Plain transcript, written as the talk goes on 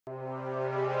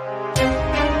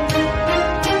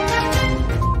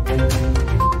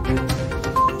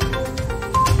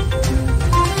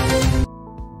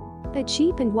A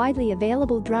cheap and widely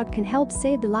available drug can help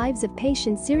save the lives of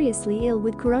patients seriously ill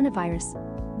with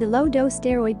coronavirus. The low-dose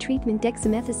steroid treatment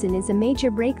dexamethasone is a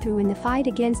major breakthrough in the fight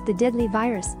against the deadly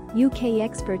virus, UK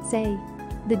experts say.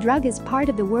 The drug is part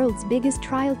of the world's biggest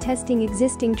trial testing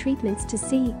existing treatments to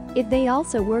see if they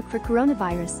also work for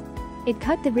coronavirus. It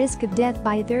cut the risk of death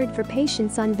by a third for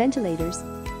patients on ventilators.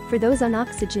 For those on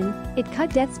oxygen, it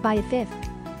cut deaths by a fifth.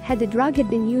 Had the drug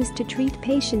been used to treat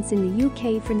patients in the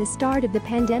UK from the start of the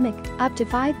pandemic, up to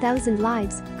 5,000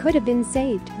 lives could have been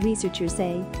saved, researchers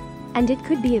say. And it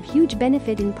could be of huge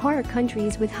benefit in poorer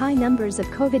countries with high numbers of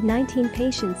COVID-19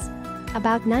 patients.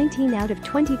 About 19 out of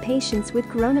 20 patients with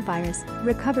coronavirus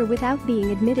recover without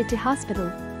being admitted to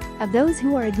hospital. Of those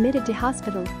who are admitted to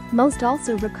hospital, most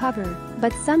also recover,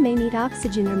 but some may need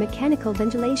oxygen or mechanical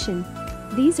ventilation.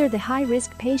 These are the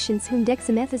high-risk patients whom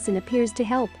dexamethasone appears to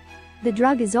help. The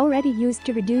drug is already used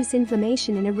to reduce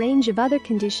inflammation in a range of other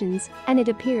conditions, and it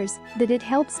appears that it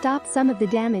helps stop some of the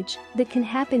damage that can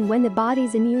happen when the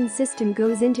body's immune system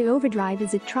goes into overdrive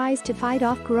as it tries to fight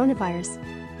off coronavirus.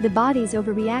 The body's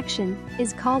overreaction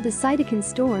is called a cytokine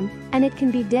storm, and it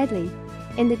can be deadly.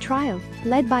 In the trial,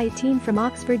 led by a team from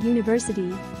Oxford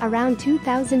University, around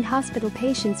 2,000 hospital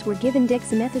patients were given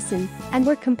dexamethasone and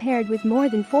were compared with more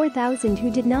than 4,000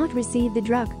 who did not receive the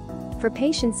drug. For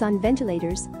patients on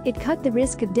ventilators, it cut the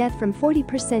risk of death from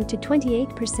 40% to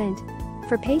 28%.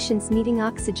 For patients needing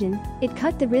oxygen, it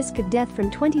cut the risk of death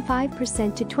from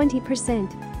 25% to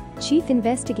 20%. Chief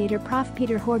investigator Prof.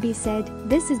 Peter Horby said,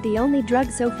 "This is the only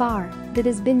drug so far that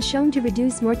has been shown to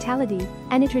reduce mortality,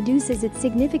 and it reduces it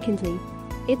significantly.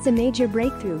 It's a major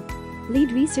breakthrough."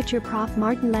 Lead researcher Prof.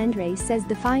 Martin Landray says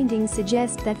the findings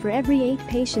suggest that for every 8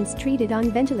 patients treated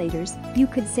on ventilators, you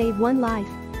could save 1 life.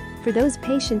 For those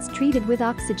patients treated with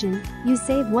oxygen, you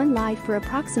save 1 life for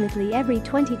approximately every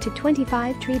 20 to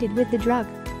 25 treated with the drug.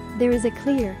 There is a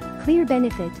clear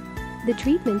benefit. The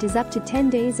treatment is up to 10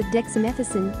 days of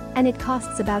dexamethasone, and it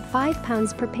costs about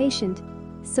 £5 per patient.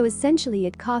 So essentially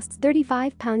it costs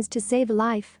 £35 to save a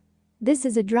life. This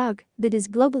is a drug that is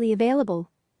globally available.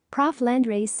 Prof.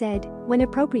 Landray said, "When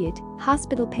appropriate,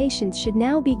 hospital patients should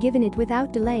now be given it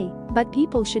without delay, but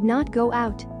people should not go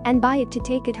out and buy it to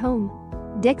take it home."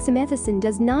 Dexamethasone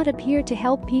does not appear to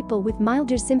help people with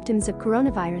milder symptoms of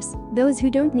coronavirus, those who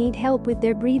don't need help with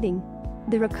their breathing.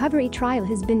 The recovery trial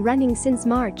has been running since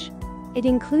March. It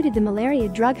included the malaria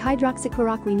drug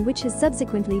hydroxychloroquine, which has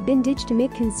subsequently been ditched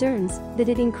amid concerns that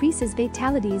it increases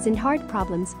fatalities and heart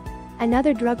problems.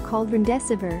 Another drug called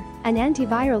remdesivir, an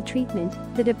antiviral treatment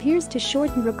that appears to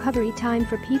shorten recovery time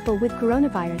for people with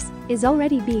coronavirus, is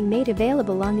already being made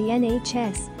available on the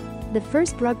NHS. The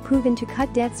first drug proven to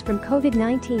cut deaths from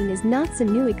COVID-19 is not some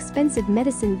new expensive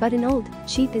medicine but an old,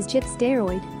 cheap as chip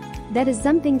steroid. That is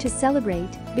something to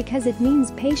celebrate because it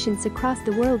means patients across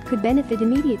the world could benefit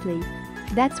immediately.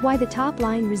 That's why the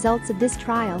top-line results of this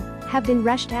trial have been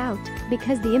rushed out,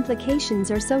 because the implications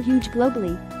are so huge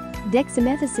globally.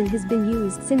 Dexamethasone has been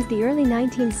used since the early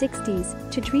 1960s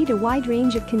to treat a wide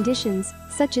range of conditions,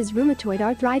 such as rheumatoid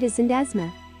arthritis and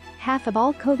asthma. Half of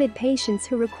all COVID patients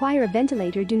who require a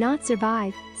ventilator do not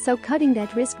survive, so cutting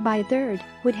that risk by a third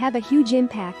would have a huge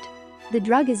impact. The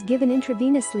drug is given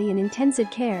intravenously in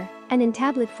intensive care and in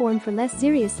tablet form for less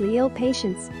seriously ill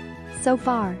patients. So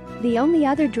far, the only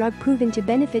other drug proven to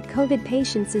benefit COVID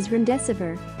patients is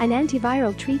remdesivir, an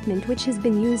antiviral treatment which has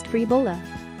been used for Ebola.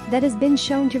 That has been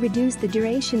shown to reduce the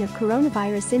duration of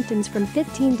coronavirus symptoms from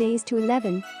 15 days to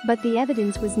 11, but the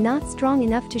evidence was not strong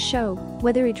enough to show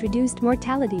whether it reduced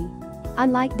mortality.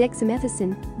 Unlike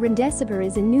dexamethasone, remdesivir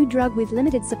is a new drug with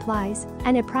limited supplies,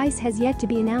 and a price has yet to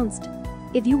be announced.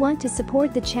 If you want to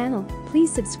support the channel,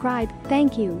 please subscribe.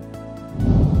 Thank you.